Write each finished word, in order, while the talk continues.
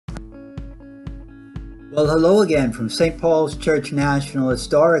Well, hello again from St. Paul's Church National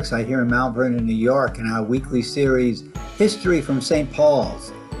Historic Site here in Mount Vernon, New York, in our weekly series, History from St.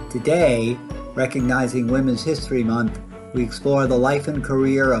 Paul's. Today, recognizing Women's History Month, we explore the life and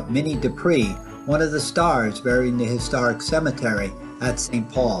career of Minnie Dupree, one of the stars buried in the historic cemetery at St.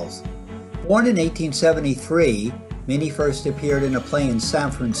 Paul's. Born in 1873, Minnie first appeared in a play in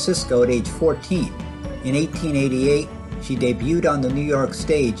San Francisco at age 14. In 1888, she debuted on the New York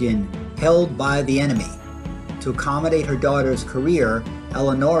stage in Held by the Enemy. To accommodate her daughter's career,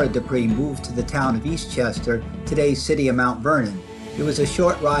 Eleanor Dupree moved to the town of Eastchester, today's city of Mount Vernon. It was a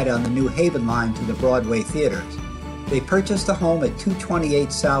short ride on the New Haven line to the Broadway theaters. They purchased a home at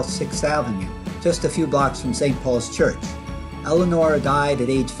 228 South 6th Avenue, just a few blocks from St. Paul's Church. Eleanor died at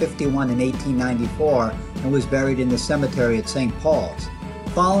age 51 in 1894 and was buried in the cemetery at St. Paul's.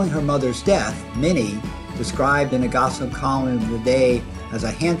 Following her mother's death, Minnie, described in a gossip column of the day as a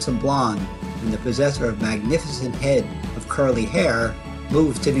handsome blonde and the possessor of magnificent head of curly hair,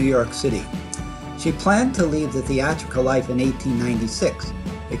 moved to New York City. She planned to leave the theatrical life in 1896,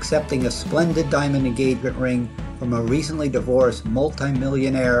 accepting a splendid diamond engagement ring from a recently divorced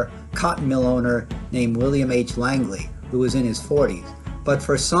multimillionaire cotton mill owner named William H. Langley, who was in his 40s. But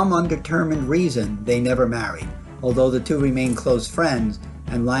for some undetermined reason, they never married, although the two remained close friends,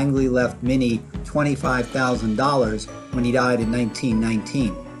 and Langley left Minnie $25,000 when he died in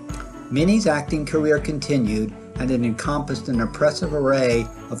 1919. Minnie's acting career continued, and it encompassed an impressive array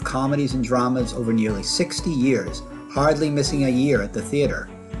of comedies and dramas over nearly 60 years, hardly missing a year at the theater.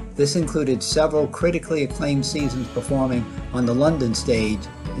 This included several critically acclaimed seasons performing on the London stage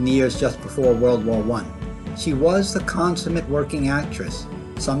in the years just before World War I. She was the consummate working actress,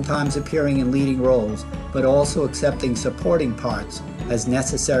 sometimes appearing in leading roles, but also accepting supporting parts as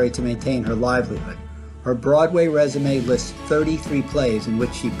necessary to maintain her livelihood. Her Broadway resume lists 33 plays in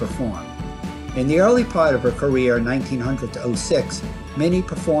which she performed. In the early part of her career, 1900 to 06, Minnie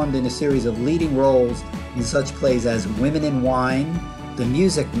performed in a series of leading roles in such plays as Women in Wine, The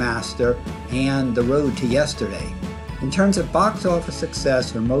Music Master, and The Road to Yesterday. In terms of box office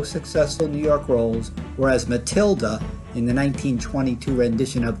success, her most successful New York roles were as Matilda in the 1922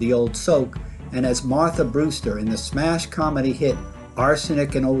 rendition of The Old Soak, and as Martha Brewster in the smash comedy hit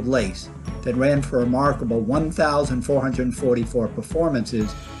Arsenic and Old Lace, that ran for a remarkable 1,444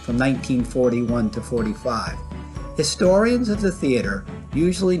 performances from 1941 to 45. Historians of the theater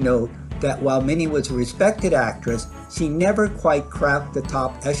usually note that while Minnie was a respected actress, she never quite cracked the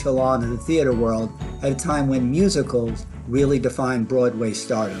top echelon of the theater world at a time when musicals really defined Broadway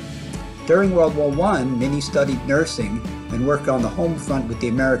stardom. During World War I, Minnie studied nursing and worked on the home front with the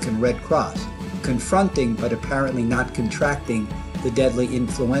American Red Cross, confronting but apparently not contracting the deadly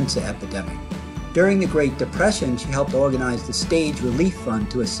influenza epidemic. During the Great Depression, she helped organize the Stage Relief Fund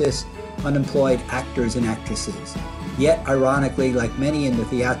to assist unemployed actors and actresses. Yet, ironically, like many in the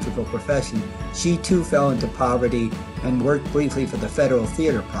theatrical profession, she too fell into poverty and worked briefly for the Federal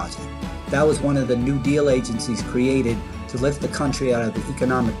Theater Project. That was one of the New Deal agencies created to lift the country out of the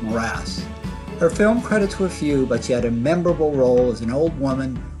economic morass. Her film credits were few, but she had a memorable role as an old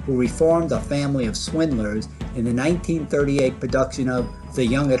woman who reformed a family of swindlers in the 1938 production of The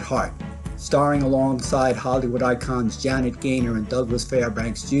Young at Heart, starring alongside Hollywood icons Janet Gaynor and Douglas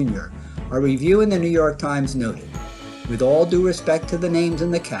Fairbanks Jr. A review in the New York Times noted, "With all due respect to the names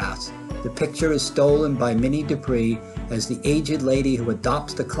in the cast, the picture is stolen by Minnie Dupree as the aged lady who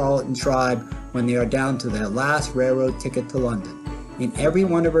adopts the Carleton tribe when they are down to their last railroad ticket to London. In every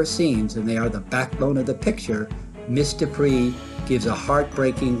one of her scenes, and they are the backbone of the picture, Miss Dupree gives a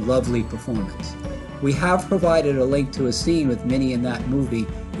heartbreaking, lovely performance." We have provided a link to a scene with Minnie in that movie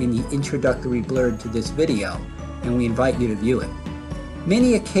in the introductory blurb to this video, and we invite you to view it.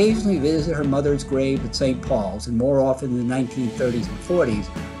 Minnie occasionally visited her mother's grave at St. Paul's, and more often in the 1930s and 40s,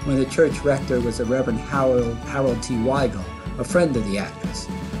 when the church rector was the Reverend Harold T. Weigel, a friend of the actress.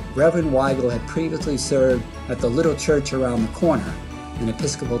 Reverend Weigel had previously served at the Little Church around the corner, an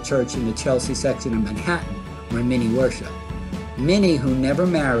Episcopal church in the Chelsea section of Manhattan, where Minnie worshiped. Minnie, who never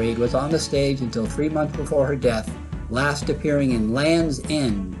married, was on the stage until 3 months before her death, last appearing in Land's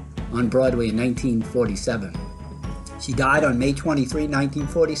End on Broadway in 1947. She died on May 23,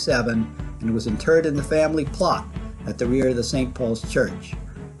 1947, and was interred in the family plot at the rear of the St. Paul's Church.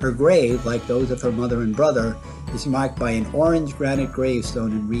 Her grave, like those of her mother and brother, is marked by an orange granite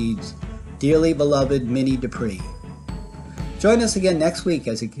gravestone and reads, "Dearly beloved Minnie Dupree." Join us again next week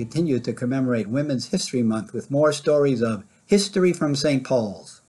as we continue to commemorate Women's History Month with more stories of history from St. Paul's.